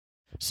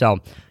So,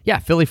 yeah,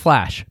 Philly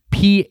Flash.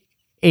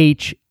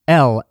 P-H-L-A-S-H.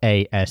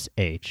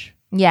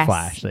 Yes,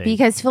 Flash.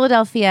 because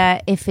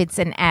Philadelphia, if it's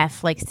an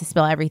F, likes to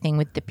spell everything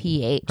with the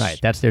PH. Right,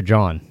 that's their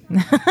John.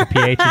 The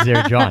PH is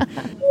their John.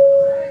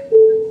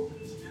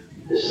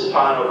 This is the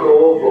final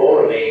call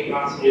for remaining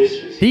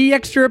passengers. The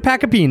Extra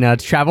Pack of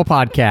Peanuts Travel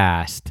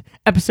Podcast,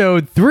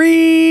 episode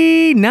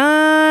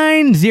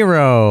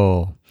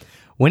 390.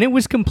 When it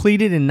was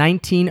completed in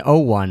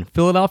 1901,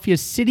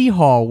 Philadelphia's City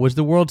Hall was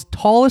the world's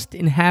tallest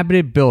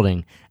inhabited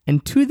building,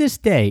 and to this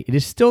day, it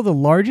is still the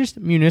largest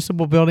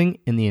municipal building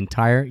in the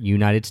entire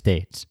United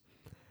States.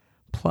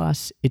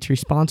 Plus, it's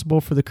responsible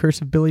for the curse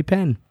of Billy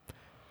Penn.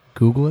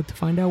 Google it to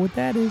find out what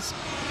that is.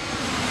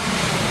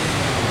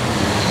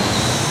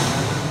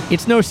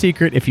 It's no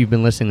secret, if you've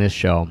been listening to this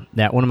show,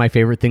 that one of my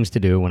favorite things to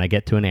do when I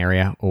get to an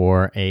area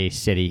or a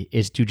city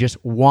is to just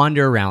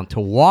wander around,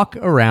 to walk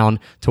around,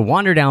 to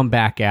wander down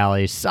back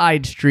alleys,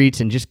 side streets,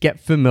 and just get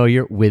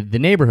familiar with the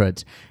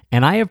neighborhoods.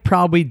 And I have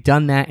probably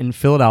done that in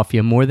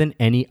Philadelphia more than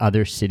any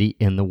other city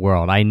in the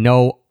world. I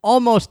know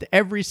almost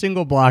every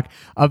single block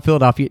of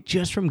Philadelphia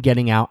just from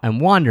getting out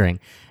and wandering.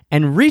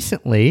 And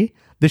recently,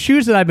 the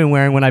shoes that I've been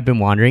wearing when I've been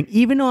wandering,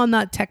 even though I'm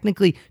not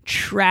technically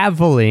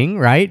traveling,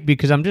 right,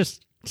 because I'm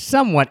just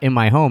somewhat in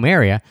my home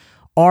area,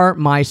 are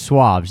my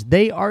Suaves.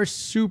 They are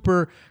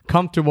super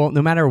comfortable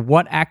no matter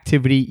what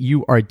activity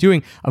you are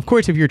doing. Of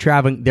course, if you're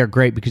traveling, they're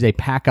great because they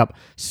pack up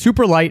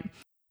super light,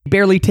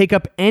 barely take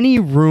up any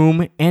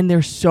room, and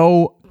they're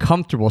so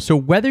comfortable. So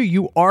whether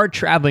you are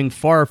traveling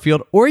far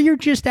afield or you're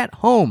just at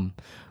home,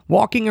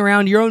 walking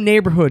around your own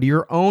neighborhood,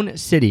 your own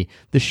city,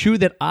 the shoe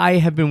that I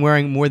have been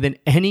wearing more than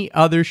any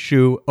other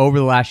shoe over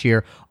the last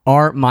year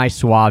are my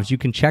Suaves. You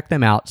can check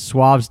them out,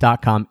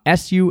 suaves.com,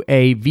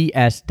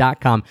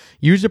 SUAVS.com.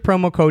 Use the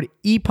promo code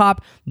EPOP.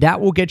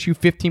 That will get you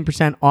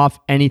 15% off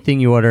anything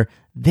you order.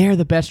 They're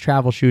the best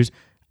travel shoes.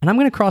 And I'm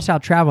going to cross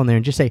out travel in there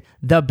and just say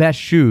the best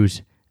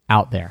shoes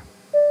out there.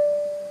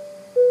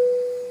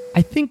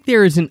 I think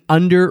there is an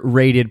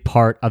underrated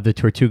part of the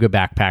Tortuga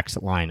backpacks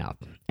lineup.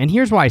 And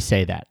here's why I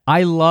say that.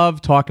 I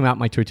love talking about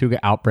my Tortuga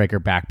Outbreaker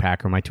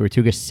backpack or my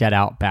Tortuga Set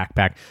Out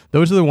backpack.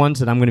 Those are the ones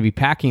that I'm going to be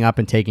packing up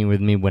and taking with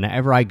me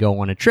whenever I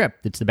go on a trip.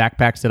 It's the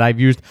backpacks that I've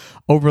used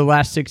over the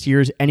last 6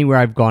 years anywhere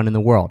I've gone in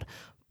the world.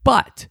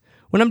 But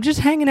when I'm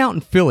just hanging out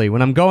in Philly,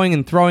 when I'm going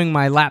and throwing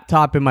my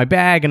laptop in my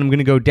bag and I'm going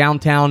to go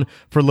downtown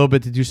for a little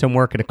bit to do some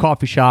work at a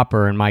coffee shop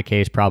or in my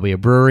case, probably a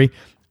brewery,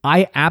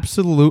 I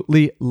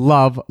absolutely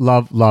love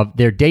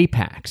their day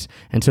packs.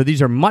 And so these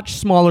are much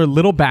smaller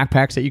little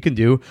backpacks that you can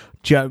do,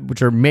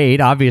 which are made,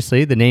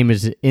 obviously, the name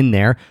is in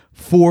there,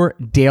 for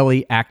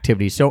daily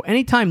activities. So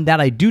anytime that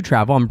I do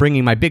travel, I'm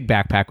bringing my big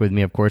backpack with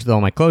me, of course, with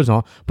all my clothes and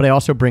all, but I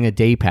also bring a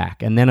day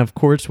pack. And then, of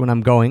course, when I'm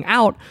going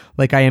out,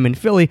 like I am in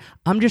Philly,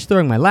 I'm just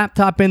throwing my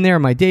laptop in there,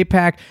 my day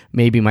pack,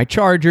 maybe my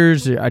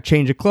chargers, a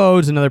change of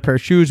clothes, another pair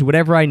of shoes,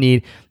 whatever I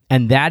need.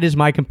 And that is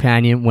my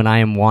companion when I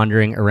am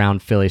wandering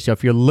around Philly. So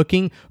if you're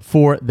looking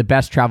for the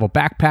best travel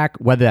backpack,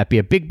 whether that be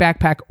a big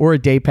backpack or a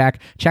day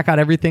pack, check out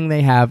everything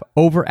they have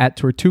over at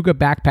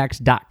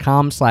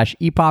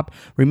tortugabackpacks.com/EPOP.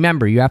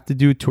 Remember, you have to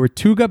do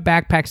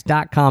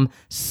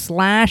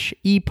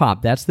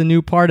tortugabackpacks.com/EPOP. That's the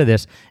new part of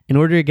this in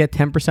order to get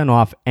 10%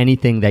 off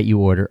anything that you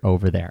order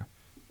over there.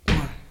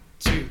 1,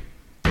 2,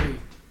 3.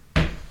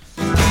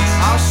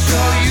 I'll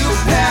show you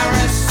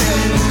Paris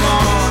in the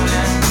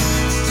morning.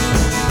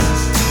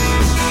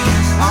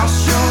 I'll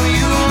show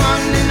you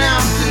London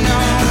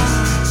afternoon.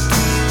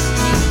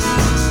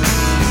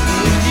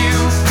 If you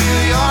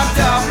feel your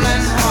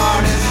Dublin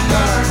heart is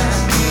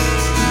burning,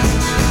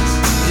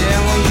 yeah,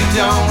 well, you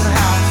don't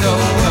have to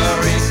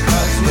worry,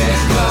 'cause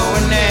we're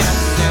going there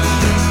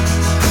soon.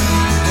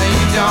 No,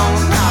 you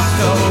don't have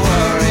to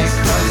worry,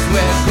 'cause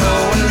we're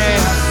going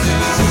there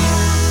soon.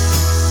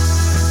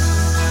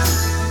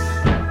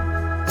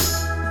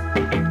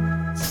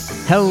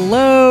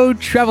 Hello,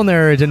 travel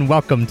nerds, and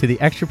welcome to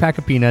the Extra Pack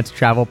of Peanuts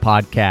Travel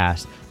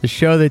Podcast, the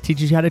show that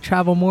teaches you how to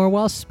travel more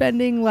while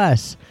spending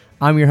less.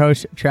 I'm your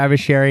host, Travis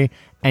Sherry,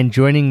 and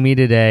joining me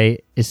today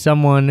is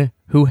someone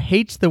who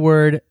hates the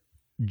word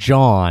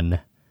John,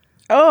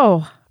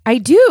 Oh, I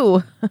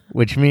do.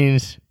 which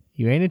means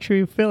you ain't a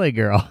true Philly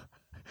girl.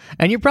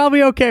 And you're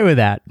probably okay with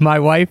that. My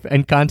wife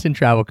and constant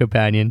travel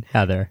companion,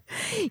 Heather.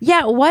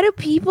 Yeah, what do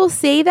people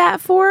say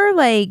that for?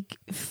 Like,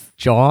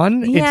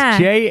 John, Yeah.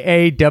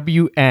 It's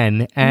Jawn,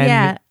 and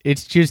Yeah.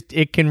 it's just,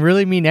 it can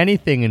really mean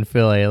anything in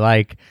Philly.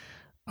 Like,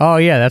 oh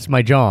yeah, that's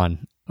my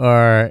John.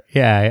 Or,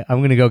 yeah, I'm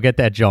going to go get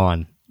that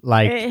John.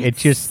 Like, it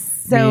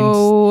just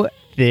so means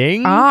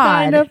thing, odd.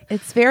 kind of.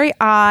 It's very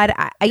odd.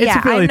 It's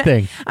a Philly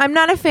thing. I'm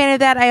not a fan of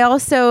that. I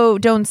also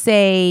don't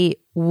say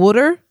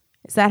wooder.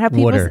 Is that how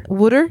people Wooder.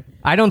 Wooder?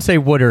 I don't say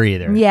wooder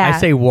either. Yeah. I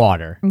say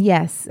water.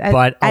 Yes.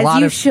 But a as lot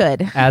you of,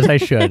 should. As I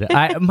should.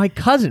 My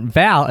cousin,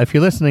 Val, if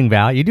you're listening,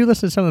 Val, you do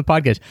listen to some of the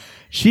podcasts.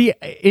 She,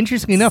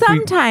 interestingly enough,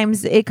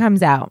 Sometimes it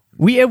comes out.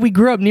 we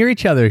grew up near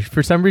each other.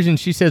 For some reason,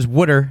 she says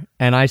wooder,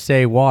 and I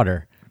say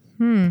water.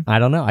 I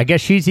don't know. I guess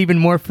she's even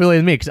more Philly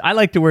than me, because I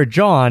like the word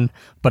John,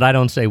 but I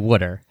don't say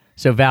wooder.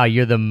 So Val,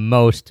 you're the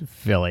most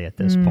Philly at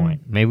this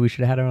point. Maybe we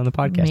should have had her on the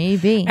podcast.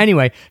 Maybe.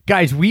 Anyway,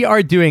 guys, we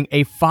are doing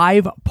a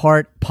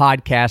 5-part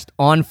podcast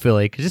on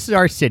Philly because this is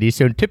our city.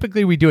 So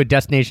typically we do a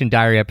Destination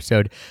Diary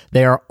episode.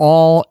 They are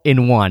all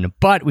in one.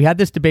 But we had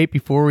this debate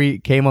before we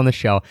came on the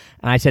show.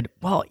 And I said,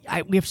 well,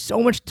 we have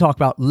so much to talk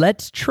about.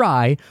 Let's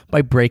try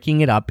by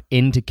breaking it up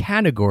into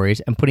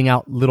categories and putting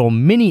out little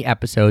mini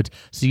episodes.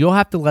 So you'll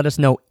have to let us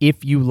know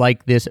if you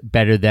like this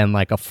better than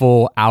like a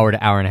full hour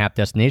to hour and a half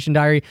Destination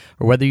Diary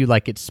or whether you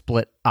like it split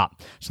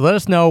up. So let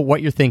us know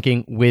what you're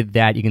thinking with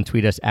that. You can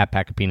tweet us at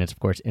Pack of Peanuts, of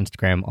course,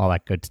 Instagram, all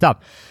that good stuff.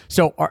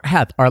 So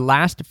our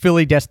last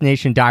Philly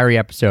Destination Diary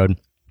episode,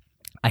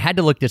 I had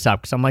to look this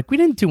up because I'm like, we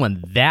didn't do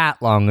one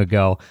that long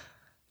ago.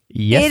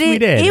 Yes, we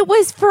did. It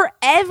was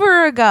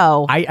forever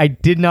ago. I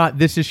did not.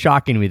 This is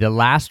shocking to me. The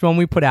last one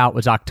we put out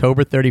was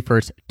October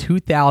 31st,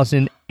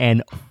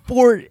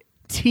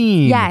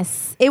 2014.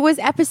 Yes, it was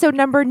episode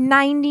number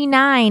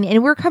 99,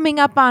 and we're coming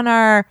up on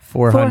our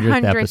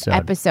 400th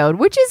episode,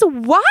 which is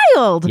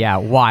wild. Yeah,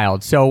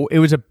 wild. So it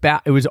was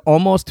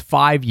almost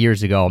 5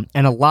 years ago,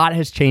 and a lot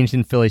has changed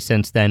in Philly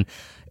since then.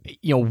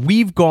 You know,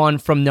 we've gone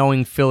from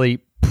knowing Philly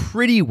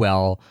pretty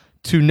well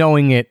to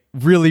knowing it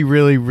really,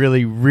 really,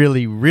 really,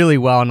 really, really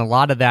well. And a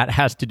lot of that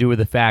has to do with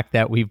the fact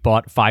that we've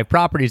bought 5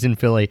 properties in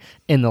Philly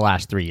in the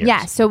last 3 years.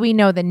 Yeah, so we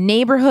know the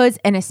neighborhoods,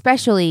 and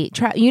especially,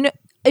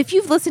 if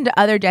you've listened to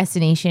other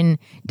Destination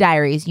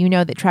Diaries, you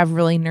know that Trev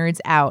really nerds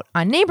out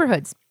on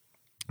neighborhoods.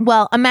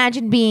 Well,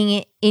 imagine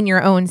being in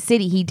your own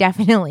city. He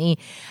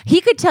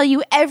could tell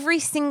you every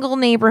single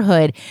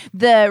neighborhood,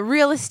 the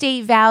real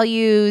estate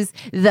values,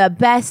 the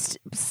best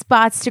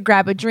spots to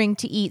grab a drink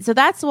to eat. So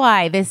that's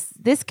why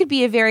this could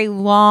be a very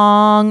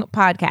long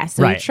podcast.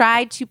 So right. We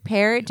tried to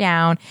pare it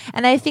down.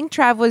 And I think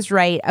Trev was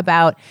right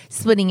about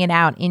splitting it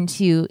out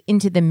into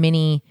the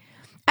mini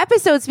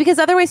episodes, because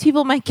otherwise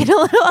people might get a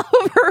little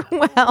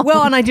overwhelmed.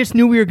 Well, and I just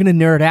knew we were going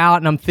to nerd out,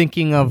 and I'm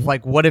thinking of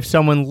like, what if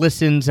someone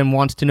listens and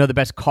wants to know the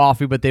best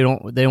coffee, but they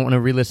don't want to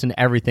re-listen to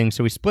everything.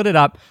 So we split it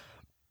up.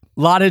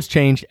 A lot has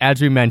changed,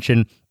 as we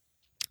mentioned.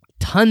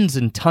 Tons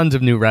and tons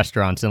of new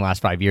restaurants in the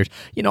last 5 years.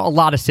 You know, a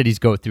lot of cities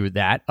go through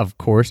that, of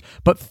course,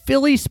 but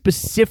Philly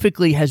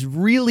specifically has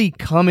really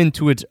come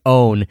into its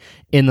own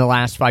in the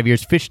last 5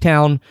 years.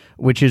 Fishtown,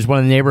 which is one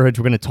of the neighborhoods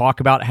we're going to talk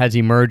about, has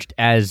emerged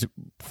as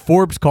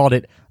Forbes called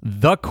it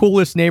the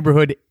coolest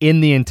neighborhood in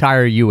the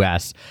entire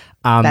U.S.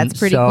 That's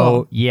pretty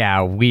cool.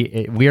 Yeah,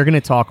 we are going to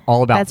talk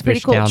all about That's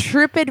pretty cool.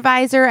 Fishtown.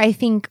 TripAdvisor, I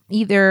think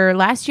either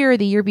last year or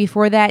the year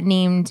before that,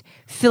 named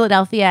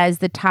Philadelphia as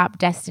the top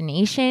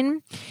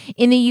destination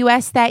in the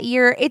U.S. that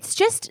year. It's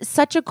just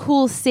such a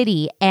cool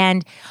city,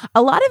 and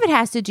a lot of it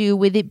has to do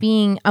with it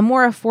being a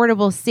more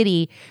affordable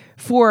city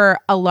for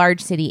a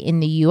large city in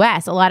the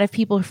U.S. A lot of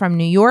people from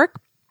New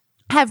York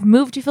have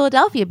moved to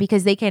Philadelphia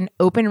because they can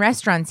open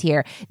restaurants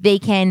here. They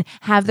can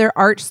have their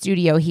art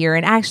studio here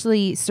and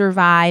actually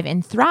survive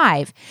and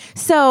thrive.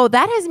 So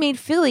that has made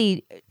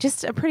Philly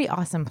just a pretty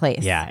awesome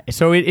place. Yeah.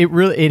 So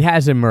it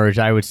has emerged,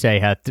 I would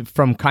say,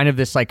 from kind of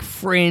this like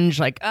fringe,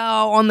 like,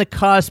 oh, on the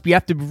cusp. You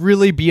have to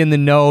really be in the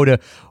know to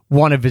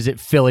want to visit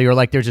Philly, or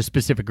like there's a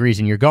specific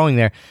reason you're going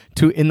there,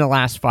 to in the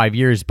last 5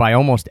 years, by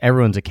almost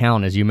everyone's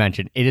account, as you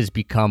mentioned, it has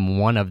become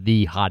one of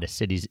the hottest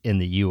cities in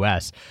the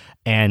U.S.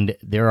 And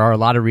there are a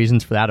lot of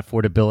reasons for that,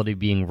 affordability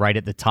being right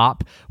at the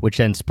top, which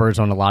then spurs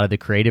on a lot of the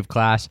creative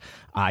class.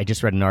 I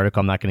just read an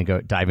article, I'm not going to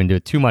go dive into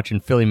it too much, in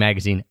Philly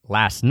Magazine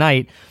last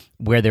night,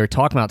 where they were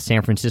talking about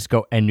San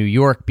Francisco and New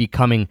York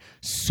becoming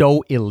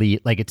so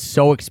elite, like it's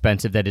so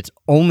expensive that it's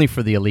only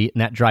for the elite,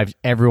 and that drives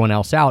everyone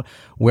else out.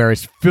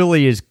 Whereas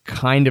Philly is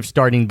kind of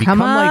starting to become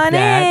like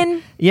that.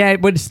 In. Yeah,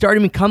 but it's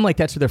starting to become like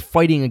that, so they're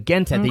fighting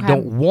against that. Okay. They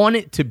don't want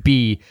it to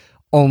be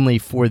only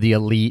for the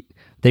elite.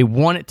 They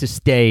want it to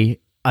stay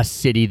a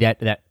city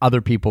that other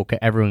people,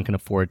 everyone can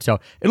afford. So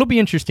it'll be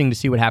interesting to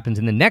see what happens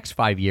in the next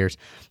 5 years.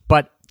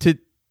 But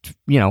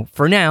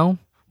for now,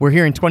 we're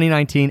here in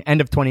 2019, end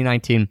of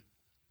 2019.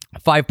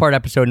 5-part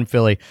episode in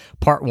Philly.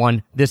 Part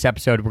 1, this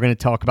episode, we're going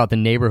to talk about the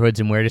neighborhoods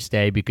and where to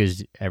stay,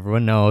 because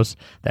everyone knows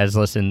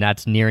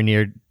that's near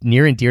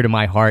and dear to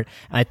my heart.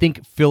 And I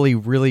think Philly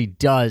really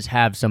does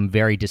have some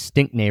very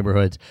distinct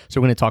neighborhoods. So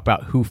we're going to talk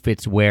about who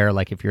fits where,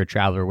 like if you're a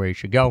traveler, where you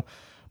should go.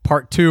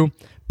 Part 2,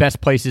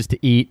 best places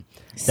to eat.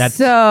 That's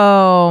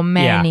so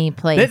many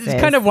places. This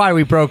is kind of why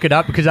we broke it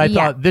up, because I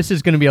thought this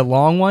is going to be a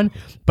long one.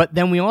 But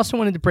then we also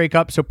wanted to break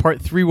up. So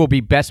part 3 will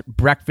be best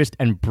breakfast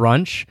and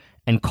brunch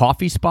and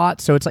coffee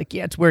spots. So it's like,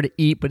 it's where to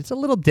eat, but it's a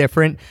little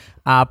different.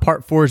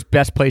 Part 4 is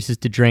best places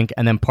to drink.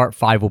 And then part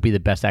 5 will be the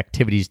best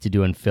activities to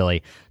do in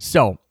Philly.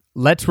 So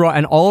let's roll.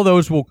 And all of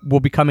those will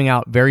be coming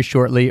out very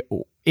shortly,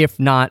 if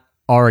not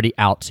already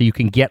out. So you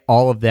can get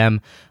all of them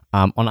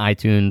on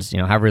iTunes,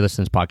 however you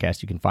listen to this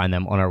podcast, you can find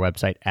them on our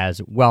website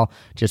as well,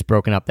 just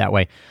broken up that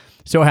way.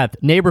 So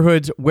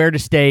neighborhoods, where to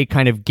stay,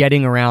 kind of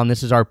getting around.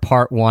 This is our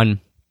part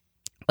 1.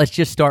 Let's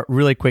just start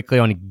really quickly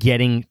on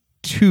getting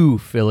to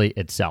Philly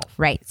itself.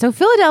 Right. So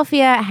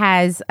Philadelphia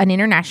has an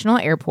international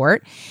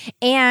airport,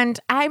 and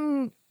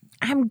I'm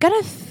I'm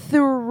going to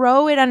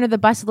throw it under the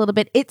bus a little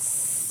bit. It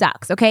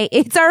sucks, okay?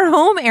 It's our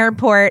home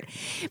airport.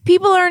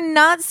 People are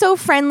not so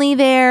friendly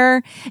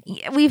there.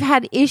 We've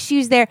had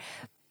issues there.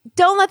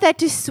 Don't let that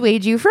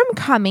dissuade you from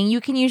coming.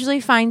 You can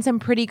usually find some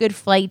pretty good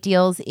flight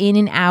deals in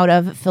and out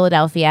of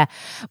Philadelphia.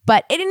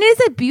 But it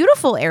is a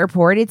beautiful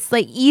airport. It's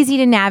like easy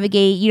to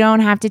navigate. You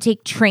don't have to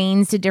take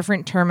trains to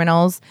different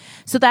terminals.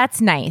 So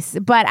that's nice.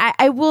 But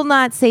I will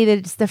not say that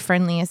it's the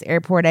friendliest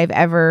airport I've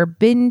ever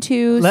been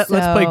to. Let's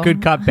play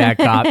good cop, bad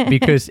cop,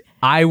 because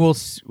I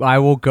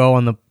will go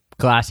on the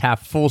glass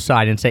half full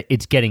side and say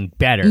it's getting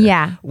better.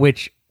 Yeah.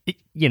 Which,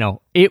 you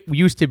know, it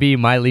used to be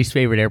my least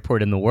favorite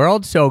airport in the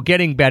world. So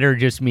getting better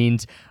just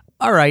means,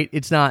 all right,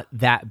 it's not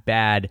that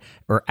bad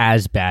or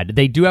as bad.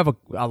 They do have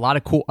a lot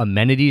of cool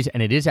amenities,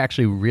 and it is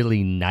actually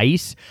really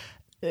nice.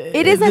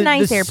 It is a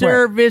nice the airport.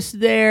 Service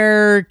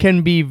there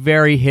can be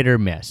very hit or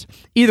miss.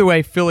 Either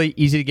way, Philly,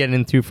 easy to get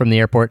into from the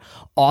airport.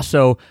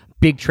 Also,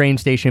 big train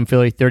station,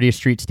 Philly, 30th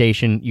Street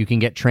Station. You can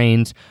get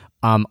trains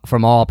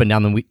from all up and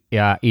down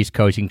the East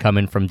Coast. You can come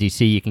in from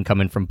D.C., you can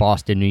come in from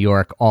Boston, New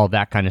York, all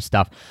that kind of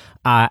stuff.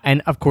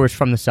 And, of course,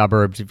 from the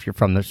suburbs, if you're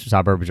from the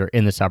suburbs or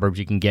in the suburbs,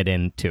 you can get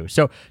in, too.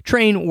 So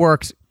train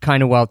works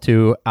kind of well,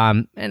 too.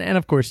 And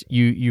of course,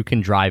 you can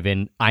drive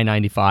in.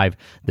 I-95,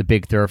 the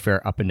big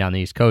thoroughfare up and down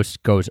the East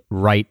Coast, goes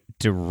right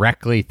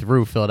directly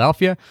through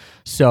Philadelphia,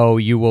 so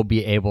you will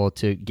be able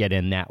to get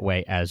in that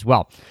way as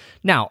well.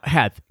 Now,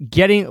 Heth,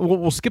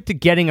 we'll skip to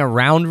getting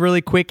around really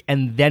quick,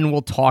 and then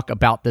we'll talk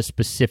about the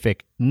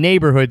specific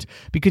neighborhoods,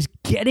 because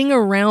getting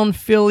around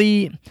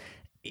Philly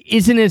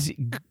isn't as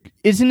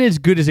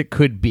good as it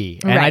could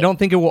be, and right. I don't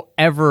think it will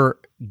ever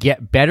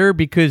get better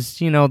because,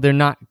 you know, they're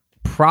not.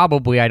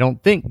 Probably, I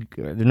don't think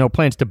there are no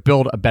plans to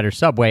build a better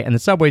subway, and the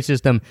subway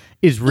system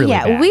is really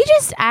bad. We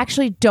just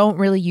actually don't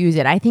really use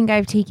it. I think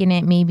I've taken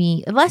it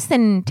maybe less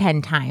than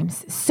 10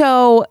 times.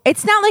 So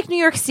it's not like New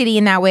York City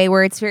in that way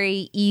where it's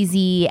very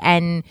easy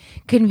and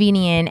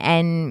convenient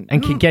and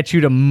can get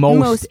you to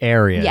most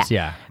areas.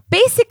 Yeah.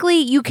 Basically,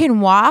 you can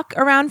walk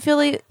around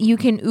Philly, you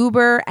can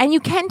Uber, and you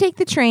can take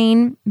the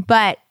train,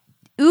 but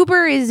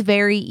Uber is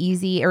very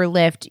easy, or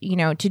Lyft, you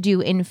know, to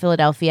do in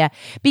Philadelphia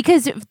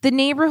because the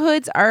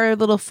neighborhoods are a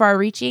little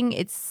far-reaching.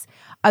 It's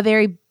a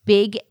very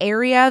big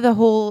area, the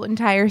whole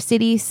entire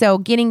city. So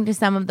getting to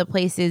some of the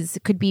places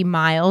could be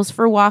miles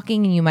for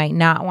walking, and you might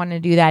not want to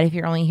do that if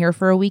you're only here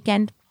for a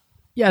weekend.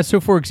 Yeah. So,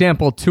 for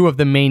example, two of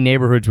the main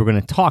neighborhoods we're going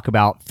to talk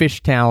about,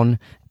 Fishtown,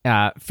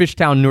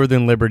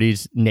 Northern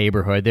Liberty's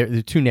neighborhood.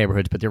 They're two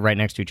neighborhoods, but they're right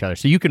next to each other.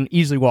 So you can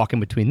easily walk in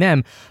between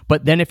them.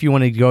 But then if you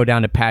want to go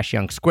down to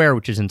Passyunk Square,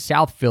 which is in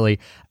South Philly,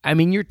 I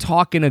mean, you're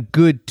talking a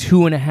good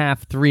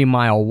 2.5-3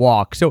 mile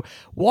walk. So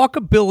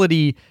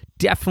walkability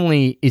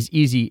definitely is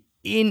easy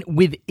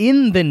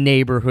within the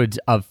neighborhoods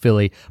of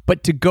Philly.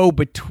 But to go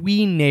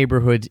between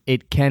neighborhoods,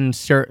 it can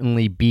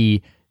certainly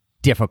be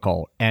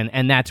difficult.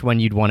 And that's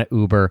when you'd want to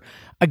Uber.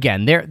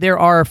 Again, there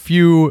are a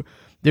few.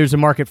 There's a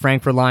Market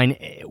Frankfurt line,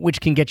 which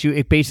can get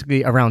you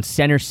basically around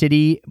Center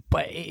City,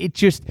 but it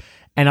just,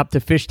 and up to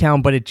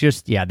Fishtown, but it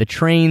just, the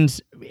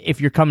trains,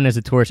 if you're coming as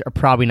a tourist, are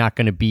probably not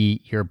going to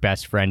be your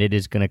best friend. It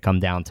is going to come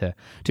down to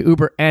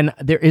Uber, and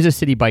there is a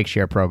city bike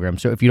share program.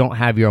 So if you don't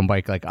have your own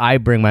bike, like I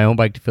bring my own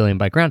bike to Philly and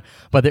bike around,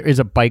 but there is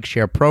a bike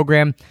share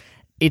program.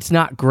 It's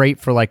not great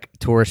for like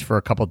tourists for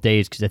a couple of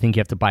days because I think you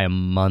have to buy a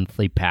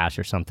monthly pass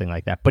or something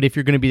like that. But if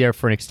you're going to be there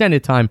for an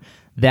extended time,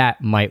 that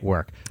might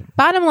work.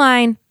 Bottom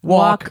line,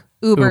 walk,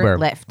 Uber,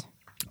 Lyft.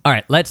 All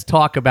right, let's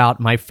talk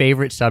about my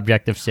favorite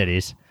subject of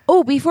cities.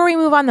 Oh, before we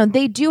move on, though,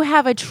 they do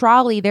have a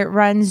trolley that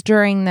runs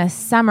during the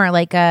summer,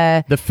 like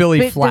the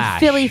Philly Flash.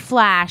 The Philly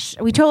Flash.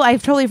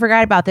 I've totally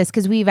forgot about this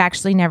because we've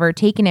actually never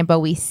taken it, but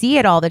we see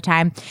it all the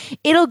time.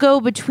 It'll go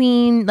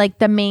between like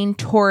the main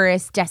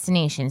tourist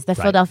destinations, the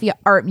Philadelphia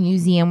Art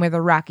Museum where the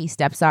Rocky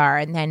Steps are,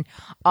 and then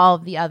all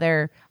of the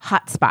other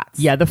hot spots.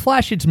 Yeah, the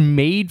Flash, it's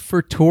made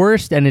for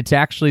tourists, and it's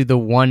actually the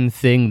one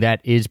thing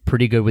that is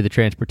pretty good with the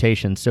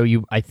transportation. So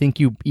I think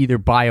you either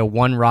buy a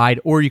one ride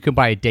or you can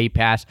buy a day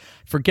pass.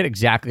 Forget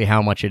exactly how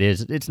much it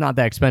is. It's not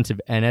that expensive.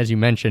 And as you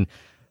mentioned,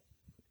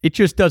 it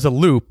just does a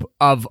loop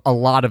of a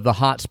lot of the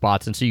hot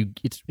spots. And so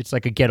it's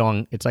like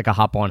it's like a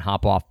hop on,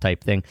 hop off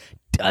type thing.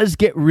 Does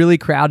get really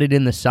crowded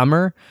in the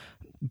summer,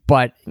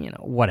 but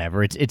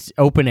whatever. It's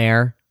open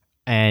air.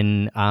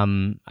 And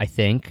I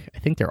think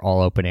they're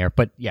all open air.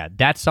 But yeah,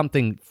 that's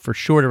something for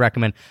sure to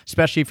recommend,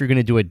 especially if you're going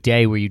to do a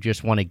day where you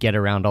just want to get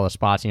around all the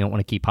spots and you don't want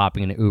to keep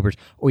hopping into Ubers,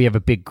 or you have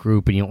a big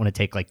group and you don't want to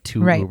take like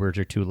two Ubers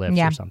or two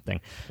Lyfts or something.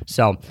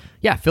 So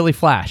yeah, Philly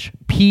Flash,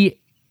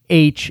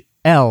 PHLASH.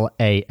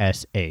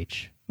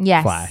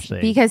 Yes, Flash,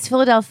 because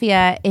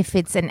Philadelphia, if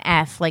it's an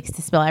F, likes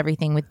to spell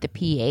everything with the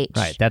PH.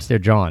 Right, that's their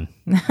John.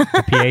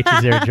 The PH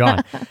is their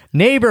John.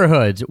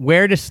 Neighborhoods,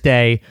 where to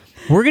stay.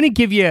 We're going to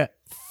give you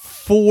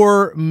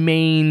 4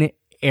 main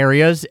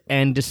areas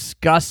and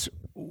discuss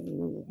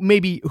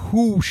maybe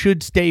who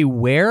should stay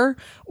where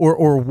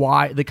or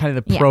why, the kind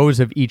of the pros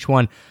of each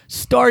one,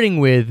 starting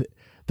with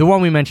the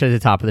one we mentioned at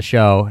the top of the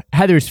show,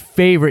 Heather's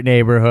favorite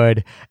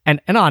neighborhood. And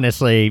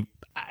honestly,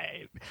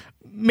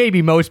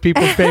 maybe most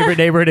people's favorite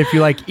neighborhood if you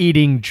like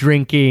eating,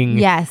 drinking.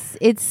 Yes,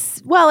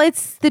 it's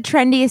the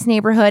trendiest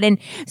neighborhood, and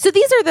so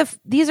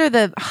these are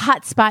the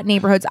hot spot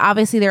neighborhoods.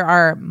 Obviously, there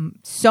are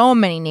so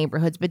many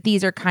neighborhoods, but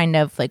these are kind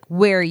of like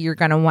where you're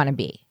going to want to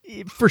be.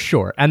 For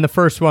sure. And the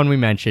first one we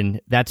mentioned,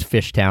 that's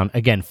Fishtown.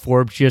 Again,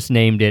 Forbes just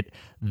named it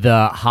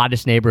the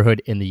hottest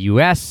neighborhood in the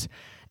U.S.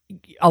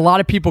 A lot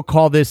of people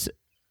call this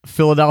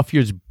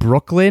Philadelphia's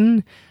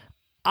Brooklyn.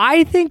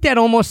 I think that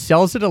almost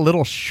sells it a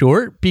little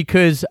short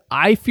because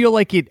I feel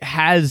like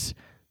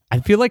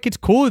it's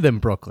cooler than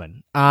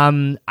Brooklyn.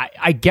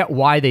 I get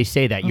why they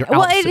say that.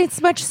 It's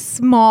much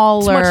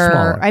smaller. It's much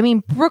smaller. I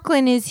mean,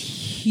 Brooklyn is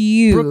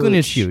huge. Brooklyn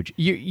is huge.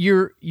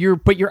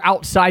 But you're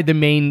outside the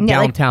main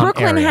downtown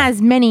Brooklyn area. has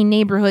many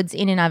neighborhoods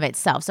in and of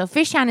itself. So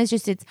Fishtown is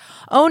just its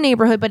own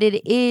neighborhood, but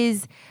it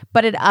is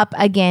butted up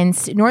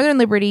against Northern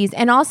Liberties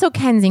and also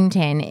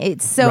Kensington.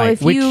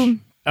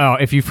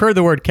 If you've heard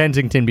the word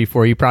Kensington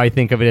before, you probably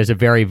think of it as a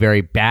very,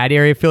 very bad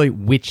area of Philly,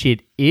 which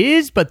it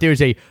is, but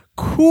there's a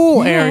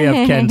cool area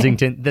of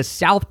Kensington, the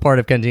south part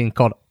of Kensington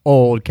called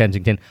Old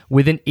Kensington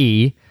with an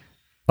E,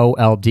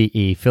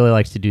 OLDE. Philly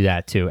likes to do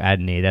that too, add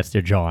an E, that's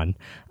their John.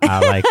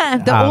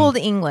 Old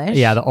English.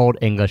 Yeah, the Old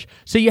English.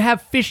 So you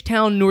have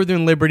Fishtown,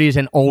 Northern Liberties,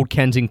 and Old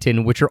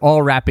Kensington, which are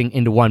all wrapping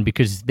into one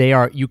because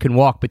you can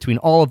walk between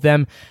all of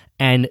them,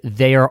 and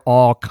they are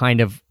all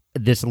kind of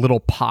this little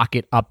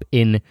pocket up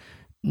in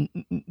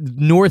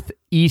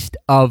northeast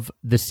of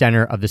the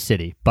center of the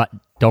city. But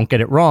don't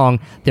get it wrong,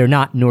 they're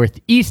not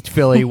northeast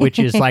Philly, which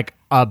is like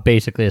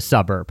basically a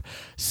suburb.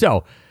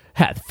 So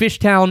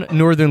Fishtown,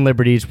 Northern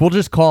Liberties, we'll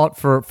just call it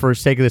for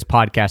sake of this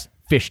podcast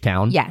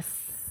Fishtown. Yes.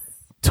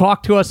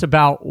 Talk to us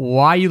about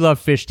why you love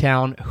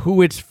Fishtown,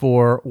 who it's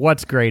for,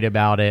 what's great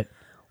about it.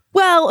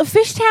 Well,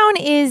 Fishtown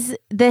is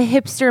the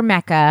hipster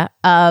mecca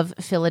of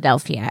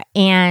Philadelphia,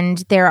 and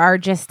there are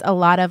just a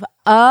lot of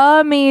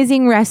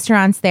amazing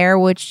restaurants there,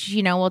 which,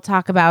 we'll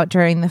talk about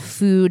during the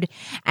food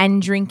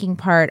and drinking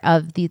part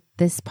of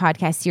this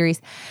podcast series.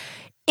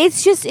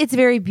 It's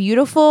very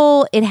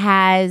beautiful. It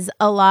has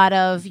a lot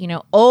of,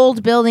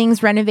 old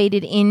buildings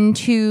renovated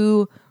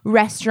into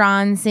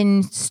restaurants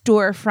and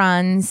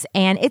storefronts,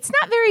 and it's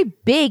not very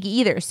big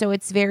either, so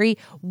it's very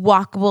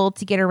walkable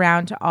to get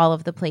around to all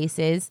of the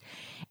places.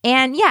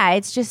 And yeah,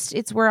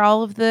 it's where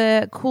all of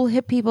the cool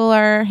hip people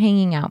are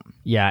hanging out.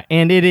 Yeah,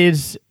 and it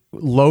is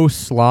low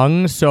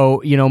slung,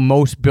 so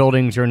most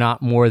buildings are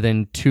not more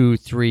than 2,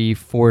 3,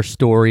 4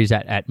 stories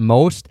at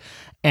most.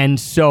 And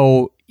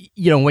so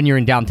when you're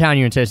in downtown,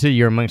 you're in city,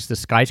 you're amongst the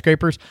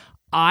skyscrapers.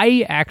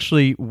 I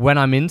actually, when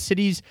I'm in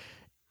cities,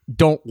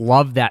 don't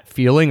love that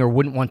feeling or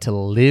wouldn't want to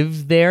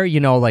live there.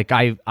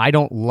 I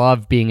don't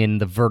love being in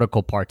the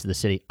vertical parts of the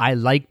city. I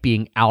like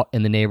being out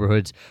in the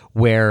neighborhoods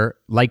where,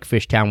 like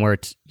Fishtown, where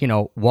it's,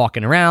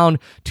 walking around,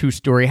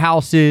 2-story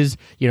houses,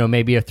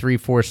 maybe a 3,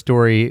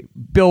 4-story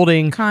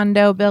building.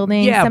 Condo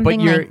building,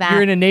 something like that.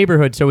 You're in a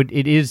neighborhood, so it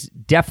is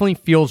definitely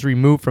feels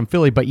removed from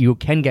Philly, but you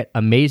can get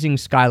amazing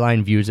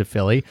skyline views of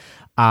Philly.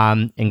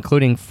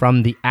 Including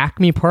from the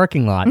Acme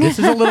parking lot. This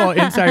is a little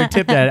insider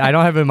tip that I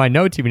don't have in my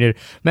notes even to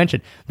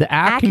mention. The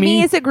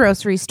Acme is a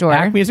grocery store.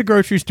 Acme is a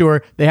grocery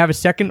store. They have a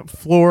second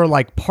floor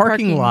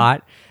parking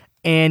lot,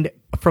 and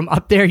from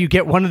up there you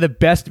get one of the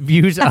best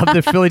views of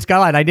the Philly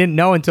skyline. I didn't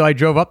know until I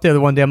drove up there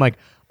the one day. I'm like,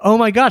 oh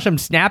my gosh, I'm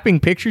snapping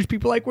pictures.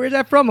 People are like, where's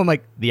that from? I'm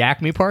like, the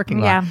Acme parking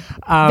lot.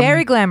 Yeah,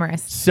 very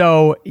glamorous.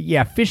 So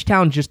yeah,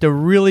 Fishtown, just a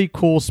really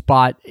cool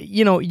spot.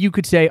 You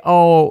could say,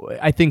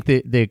 I think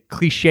the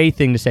cliche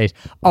thing to say is,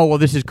 well,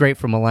 this is great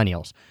for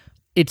millennials.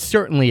 It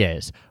certainly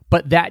is.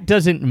 But that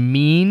doesn't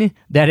mean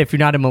that if you're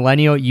not a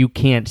millennial, you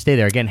can't stay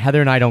there. Again, Heather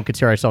and I don't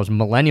consider ourselves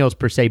millennials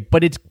per se,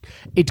 but it's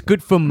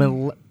good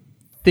for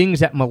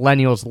things that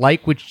millennials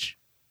like, which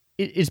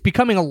is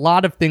becoming a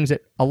lot of things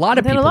that a lot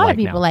of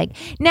people like.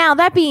 Now,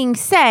 that being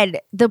said,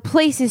 the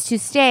places to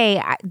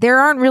stay, there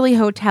aren't really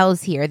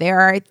hotels here. There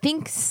are, I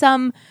think,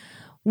 some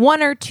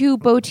 1 or 2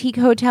 boutique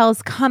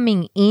hotels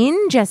coming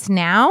in just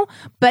now.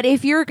 But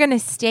if you're going to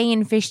stay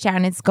in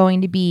Fishtown, it's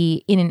going to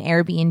be in an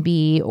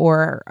Airbnb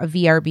or a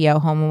VRBO,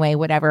 home away,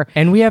 whatever.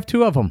 And we have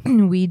 2 of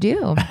them. We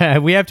do.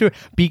 We have 2.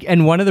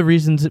 And one of the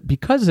reasons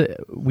because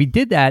we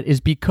did that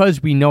is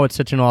because we know it's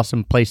such an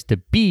awesome place to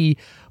be.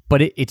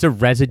 But it's a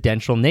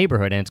residential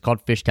neighborhood, and it's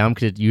called Fishtown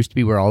because it used to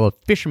be where all the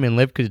fishermen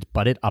lived because it's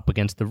butted up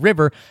against the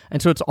river.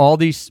 And so it's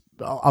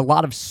a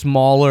lot of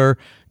smaller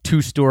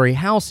 2-story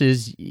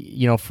houses.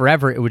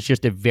 Forever it was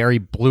just a very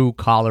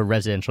blue-collar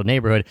residential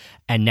neighborhood,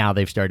 and now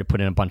they've started to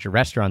put in a bunch of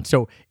restaurants.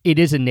 So it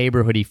is a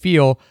neighborhoody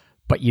feel,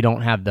 but you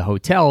don't have the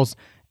hotels.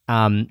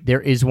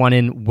 There is one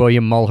in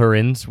William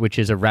Mulheron's, which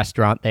is a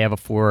restaurant. They have a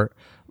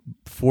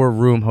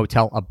 4-room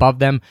hotel above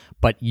them,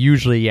 but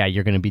usually,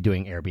 you're going to be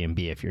doing Airbnb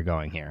if you're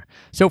going here.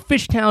 So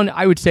Fishtown,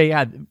 I would say,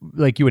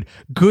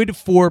 good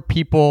for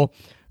people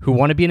who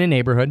want to be in a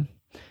neighborhood,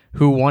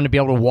 who want to be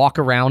able to walk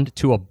around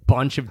to a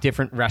bunch of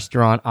different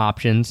restaurant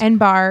options and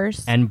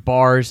bars,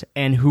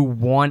 and who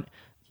want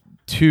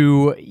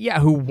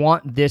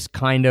this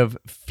kind of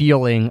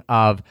feeling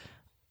of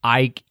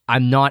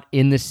I'm not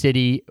in the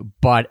city,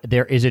 but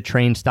there is a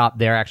train stop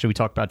there. Actually, we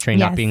talked about train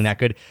not Yes. being that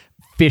good.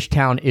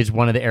 Fishtown is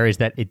one of the areas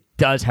that it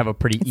does have a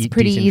pretty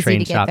pretty decent easy train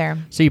to get stop. there.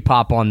 So you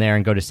pop on there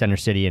and go to Center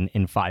City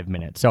in 5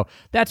 minutes. So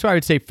that's why I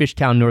would say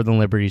Fishtown, Northern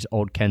Liberties,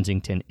 Old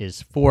Kensington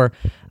is for.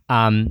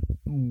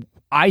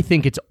 I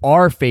think it's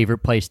our favorite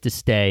place to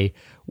stay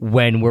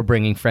when we're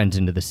bringing friends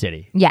into the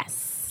city.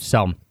 Yes.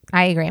 So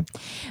I agree.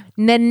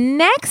 The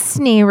next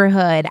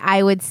neighborhood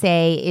I would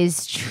say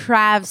is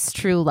Trav's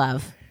True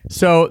Love.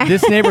 So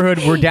this neighborhood,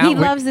 we're down. He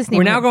loves this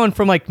We're now neighborhood. going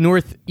from like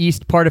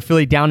northeast part of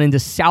Philly down into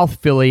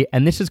South Philly,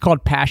 and this is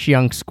called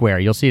Passyunk Square.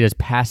 You'll see it as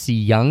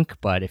Passyunk,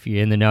 but if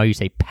you're in the know, you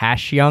say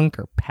Passyunk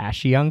or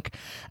Passyunk.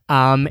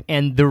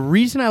 And the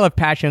reason I love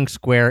Passyunk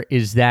Square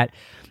is that,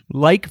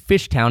 like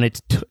Fishtown,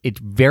 it's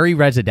very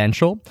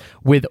residential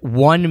with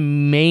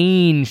one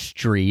main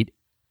street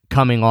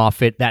coming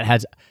off it that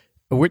has.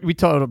 We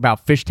talked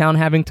about Fishtown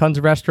having tons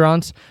of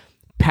restaurants.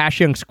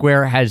 Passyunk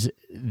Square has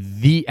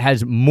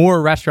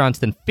more restaurants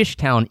than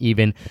Fishtown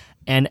even,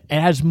 and it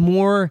has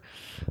more,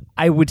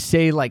 I would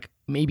say, like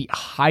maybe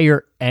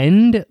higher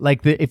end.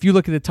 Like if you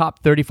look at the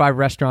top 35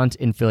 restaurants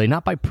in Philly,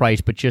 not by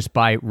price but just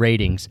by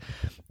ratings,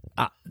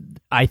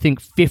 I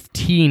think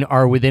 15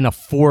 are within a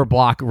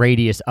 4-block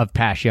radius of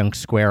Passyunk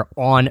Square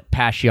on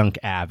Passyunk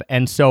Ave,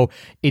 and so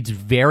it's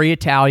very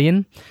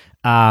Italian.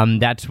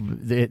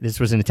 This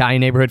was an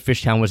Italian neighborhood.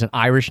 Fishtown was an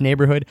Irish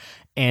neighborhood,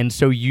 and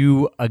so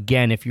you,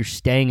 again, if you're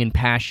staying in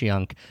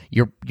Passyunk,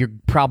 you're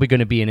probably going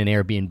to be in an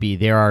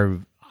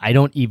Airbnb. I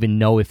don't even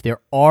know if there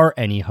are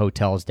any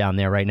hotels down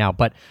there right now,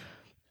 but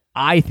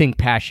I think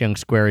Passyunk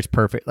Square is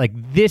perfect. Like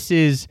this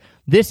and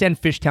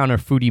Fishtown are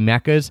foodie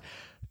meccas.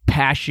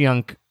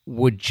 Passyunk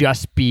would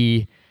just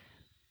be.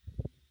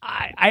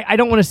 I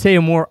don't want to say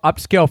a more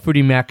upscale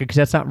foodie mecca because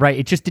that's not right.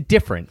 It's just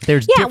different.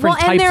 There's different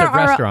types of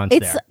restaurants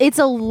there. It's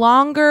a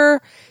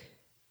longer.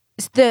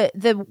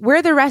 The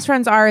where the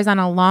restaurants are is on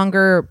a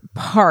longer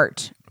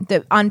part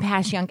on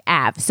Passyunk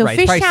Ave. So Right,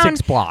 it's probably Fishtown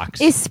 6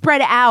 blocks. is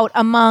spread out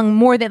among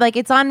more than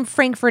it's on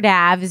Frankfurt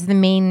Ave is the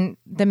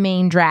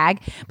main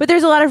drag, but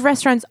there's a lot of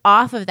restaurants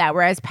off of that.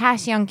 Whereas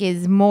Passyunk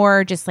is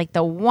more just like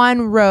the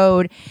one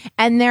road,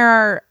 and there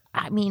are.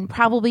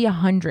 Probably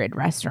 100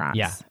 restaurants.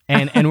 Yeah,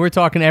 and we're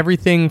talking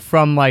everything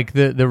from like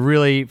the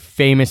really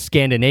famous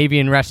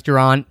Scandinavian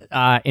restaurant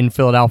in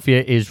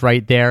Philadelphia is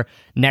right there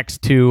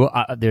next to.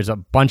 There's a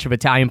bunch of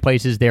Italian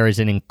places. There is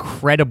an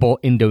incredible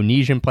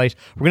Indonesian place.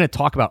 We're going to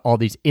talk about all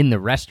these in the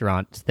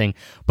restaurants thing,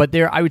 but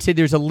I would say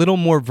there's a little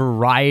more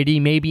variety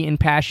maybe in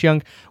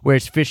Passyunk,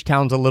 whereas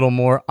Fishtown's a little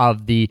more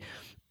of the.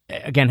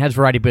 Again, has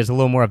variety, but it's a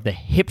little more of the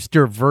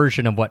hipster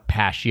version of what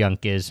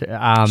Passyunk is.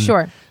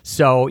 Sure.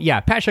 So,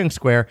 yeah, Passyunk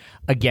Square,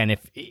 again,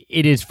 if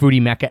it is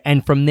foodie mecca.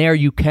 And from there,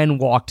 you can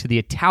walk to the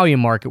Italian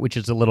market, which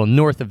is a little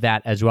north of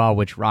that as well,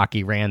 which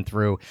Rocky ran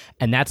through.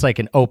 And that's like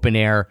an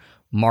open-air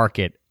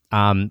market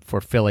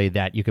for Philly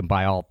that you can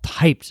buy all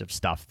types of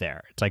stuff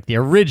there. It's like the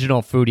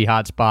original foodie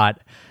hotspot,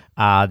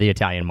 the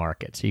Italian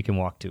market. So you can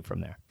walk to from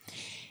there.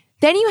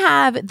 Then you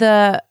have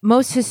the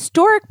most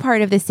historic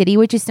part of the city,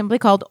 which is simply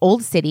called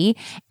Old City.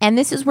 And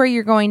this is where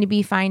you're going to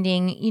be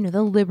finding,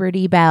 the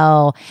Liberty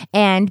Bell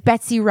and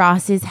Betsy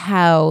Ross's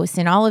house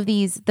and all of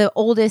these, the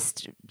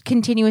oldest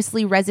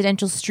continuously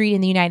residential street in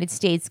the United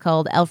States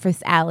called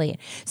Elfreth's Alley.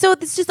 So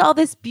it's just all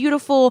this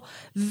beautiful,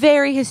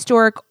 very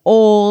historic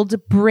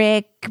old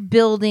brick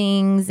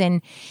buildings,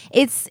 and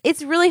it's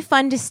really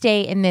fun to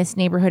stay in this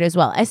neighborhood as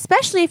well,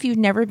 especially if you've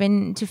never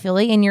been to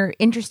Philly and you're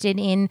interested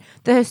in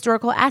the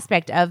historical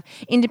aspect of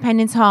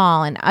Independence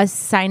Hall and us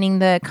signing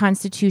the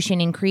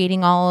Constitution and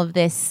creating all of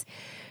this,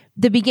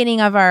 the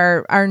beginning of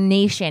our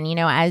nation,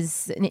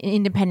 as an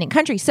independent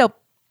country. So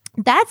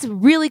that's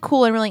really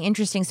cool and really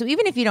interesting. So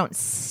even if you don't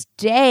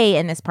stay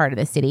in this part of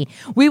the city,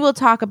 we will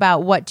talk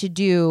about what to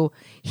do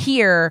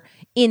here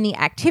in the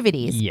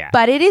activities. Yeah.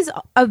 But it is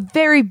a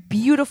very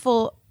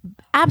beautiful,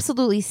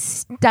 absolutely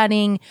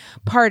stunning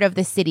part of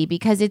the city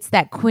because it's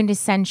that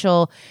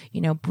quintessential,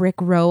 brick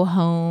row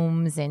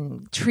homes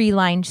and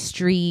tree-lined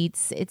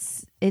streets.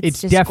 It's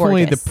just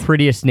definitely gorgeous. the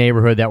prettiest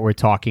neighborhood that we're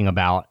talking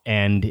about.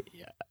 And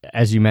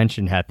as you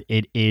mentioned, Heth,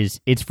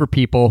 it's for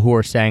people who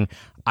are saying,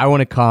 I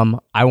want to come.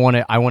 I want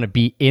to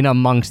be in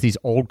amongst these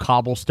old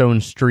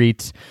cobblestone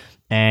streets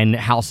and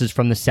houses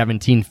from the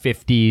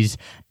 1750s,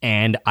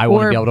 and I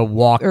want to be able to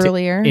walk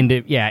earlier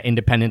into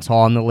Independence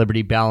Hall and the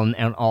Liberty Bell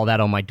and all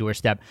that on my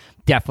doorstep.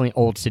 Definitely,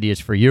 Old City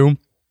is for you.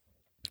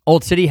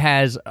 Old City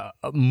has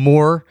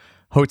more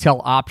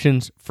hotel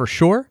options for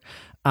sure.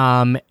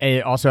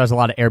 It also has a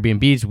lot of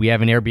Airbnbs. We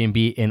have an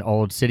Airbnb in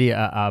Old City,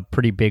 a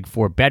pretty big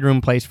 4-bedroom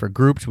place for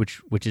groups,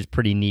 which is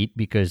pretty neat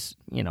because,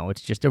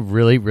 it's just a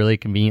really, really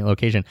convenient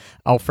location.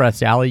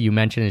 Elfreth's Alley, you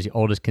mentioned, is the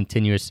oldest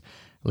continuously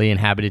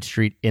inhabited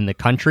street in the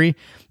country,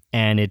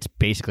 and it's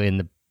basically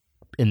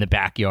in the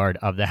backyard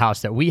of the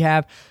house that we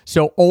have.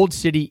 So Old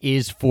City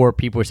is for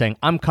people who are saying,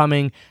 I'm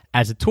coming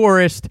as a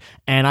tourist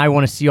and I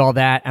want to see all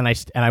that, and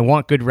I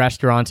want good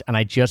restaurants, and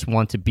I just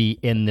want to be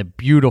in the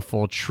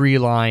beautiful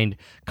tree-lined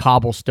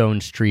cobblestone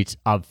streets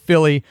of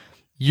Philly.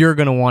 You're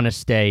going to want to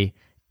stay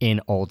in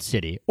Old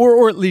City.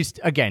 Or at least,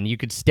 again, you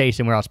could stay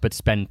somewhere else, but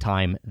spend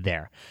time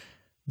there.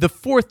 The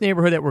fourth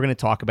neighborhood that we're going to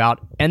talk about,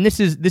 and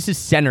this is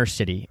Center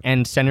City.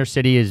 And Center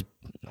City is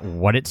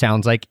what it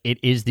sounds like. It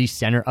is the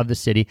center of the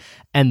city.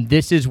 And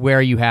this is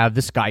where you have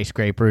the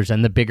skyscrapers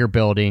and the bigger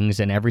buildings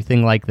and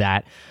everything like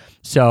that.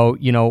 So,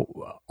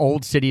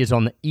 Old City is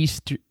on the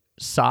east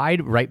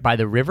side, right by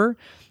the river.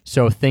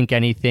 So think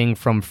anything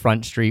from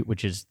Front Street,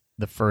 which is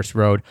the first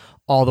road,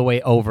 all the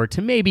way over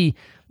to maybe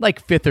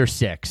like 5th or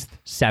 6th,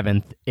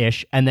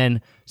 7th-ish. And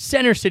then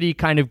Center City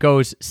kind of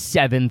goes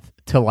 7th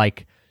to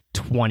like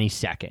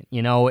 22nd.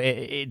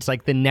 It's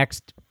like the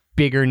next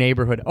bigger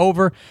neighborhood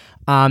over.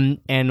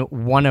 And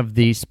one of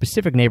the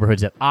specific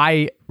neighborhoods that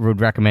I would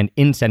recommend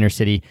in Center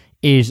City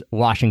is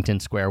Washington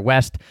Square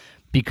West,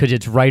 because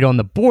it's right on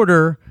the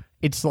border.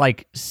 It's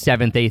like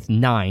 7th, 8th,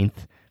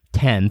 9th,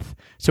 10th.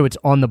 So it's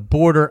on the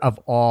border of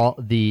all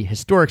the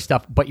historic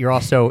stuff, but you're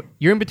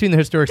in between the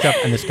historic stuff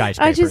and the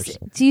skyscrapers.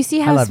 Do you see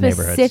how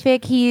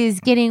specific he is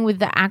getting with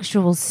the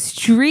actual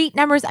street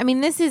numbers? I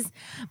mean,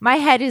 my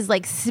head is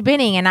like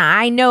spinning and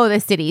I know the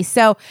city.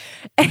 So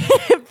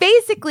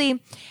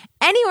basically,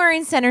 anywhere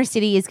in Center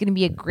City is going to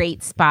be a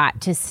great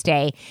spot to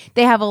stay.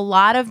 They have a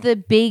lot of the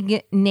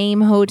big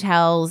name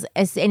hotels.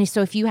 And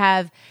so if you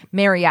have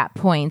Marriott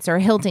points or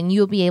Hilton,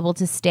 you'll be able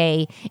to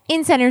stay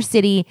in Center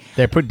City.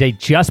 They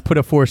just put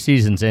a Four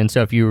Seasons in.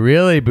 So if you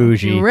really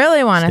bougie, you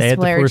really want to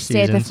splurge,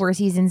 stay at the Four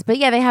Seasons. But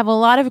yeah, they have a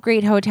lot of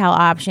great hotel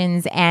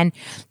options, and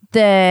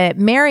the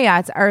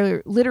Marriotts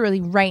are literally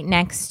right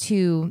next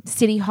to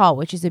City Hall,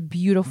 which is a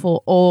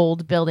beautiful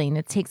old building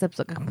that takes up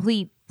a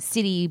complete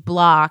city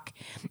block,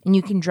 and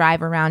you can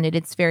drive around it.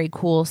 It's very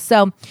cool.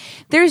 So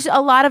there's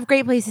a lot of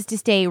great places to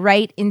stay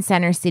right in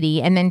Center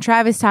City. And then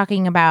Travis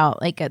talking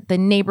about like the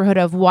neighborhood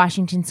of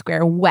Washington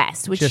Square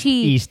West, which just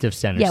east of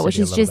Center City, which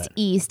is just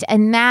east,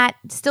 and that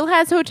still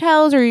has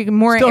hotels or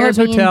more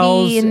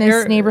Airbnb in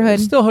this neighborhood.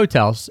 Still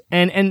hotels,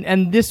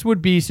 and this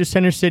would be so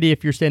Center City.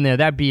 If you're staying there,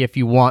 that'd be if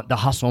you want the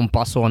hustle and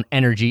bustle and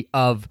energy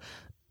of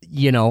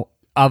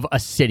a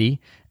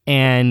city,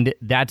 and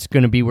that's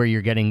going to be where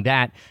you're getting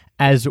that.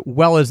 As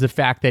well as the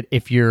fact that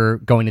if you're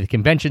going to the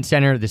convention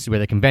center, this is where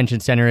the convention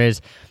center is.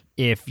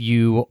 If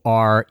you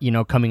are,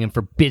 coming in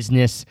for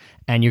business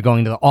and you're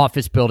going to the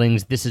office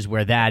buildings, this is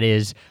where that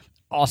is.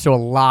 Also, a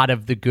lot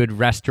of the good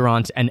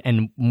restaurants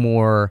and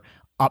more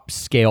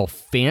upscale,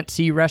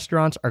 fancy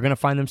restaurants are going to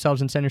find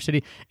themselves in Center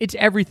City. It's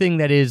everything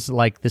that is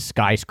like the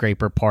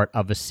skyscraper part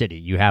of a city.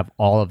 You have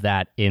all of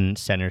that in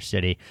Center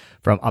City,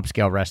 from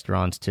upscale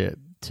restaurants to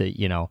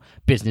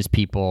business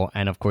people.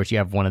 And of course, you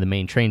have one of the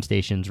main train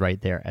stations right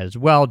there as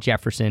well,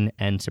 Jefferson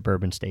and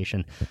Suburban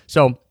Station.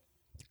 So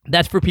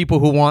that's for people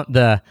who want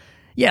the,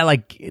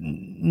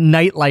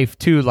 nightlife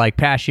too, like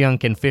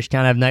Passyunk and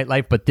Fishtown have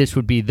nightlife, but this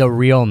would be the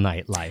real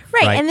nightlife.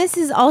 Right. And this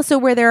is also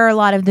where there are a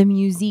lot of the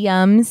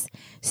museums.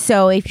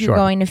 So if you're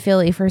going to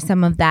Philly for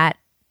some of that,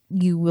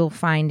 you will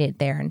find it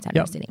there in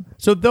Center City.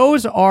 So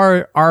those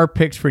are our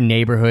picks for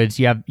neighborhoods.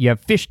 You have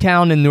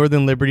Fishtown and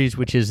Northern Liberties,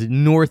 which is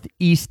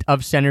northeast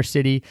of Center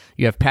City.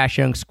 You have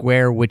Passyunk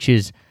Square, which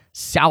is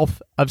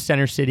south of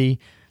Center City.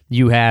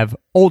 You have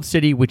Old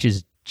City, which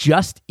is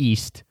just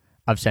east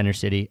of Center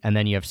City, and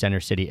then you have Center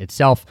City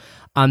itself.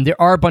 There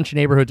are a bunch of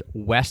neighborhoods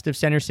west of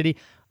Center City.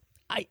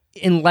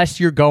 Unless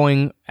you're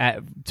going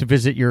to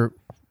visit your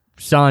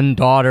son,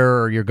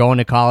 daughter, or you're going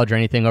to college or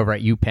anything over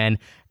at UPenn,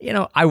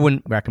 I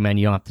wouldn't recommend.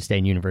 You don't have to stay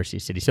in University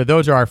City. So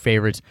those are our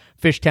favorites: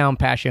 Fishtown,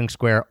 Passyunk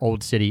Square,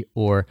 Old City,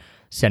 or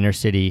Center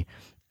City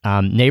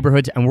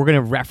neighborhoods. And we're going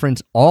to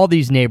reference all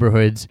these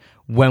neighborhoods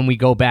when we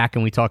go back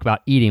and we talk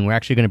about eating. We're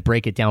actually going to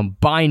break it down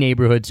by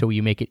neighborhood so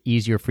you make it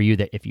easier for you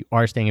that if you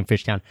are staying in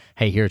Fishtown,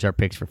 hey, here's our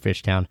picks for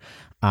Fishtown.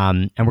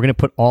 And we're going to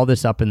put all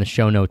this up in the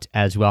show notes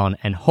as well,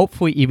 and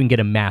hopefully even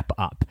get a map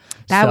up.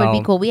 That would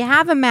be cool. We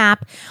have a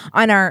map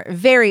on our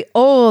very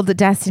old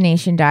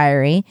destination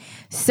diary,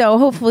 so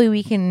hopefully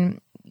we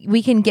can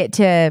get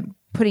to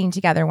putting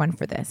together one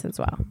for this as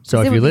well.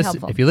 So if you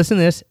listen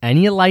to this and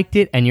you liked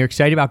it and you're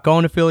excited about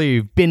going to Philly, or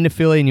you've been to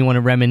Philly and you want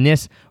to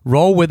reminisce,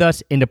 roll with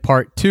us into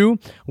part 2,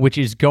 which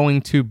is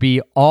going to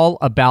be all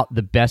about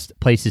the best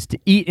places to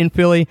eat in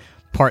Philly.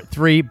 Part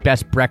 3,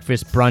 best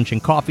breakfast, brunch,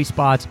 and coffee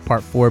spots.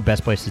 Part 4,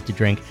 best places to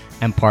drink.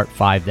 And Part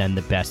 5, then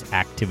the best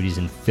activities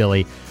in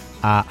Philly.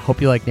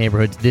 Hope you like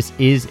neighborhoods. This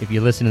is, if you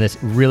listen to this,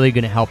 really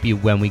going to help you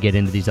when we get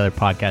into these other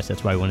podcasts.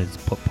 That's why I wanted to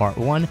put Part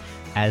 1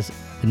 as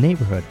the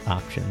neighborhood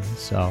option.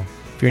 So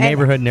if you're a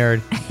neighborhood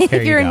nerd,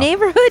 if you're a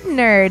neighborhood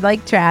nerd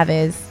like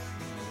Travis,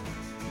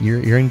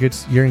 you're in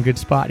good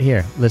spot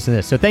here. Listen to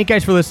this. So thank you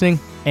guys for listening,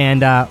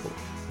 and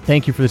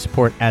thank you for the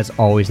support, as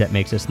always. That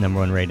makes us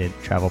 #1 rated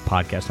travel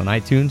podcast on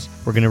iTunes.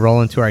 We're going to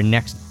roll into our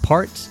next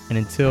parts, and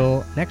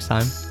until next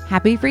time,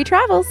 happy free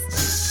travels.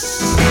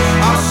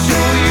 I'll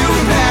show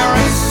you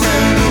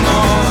Paris.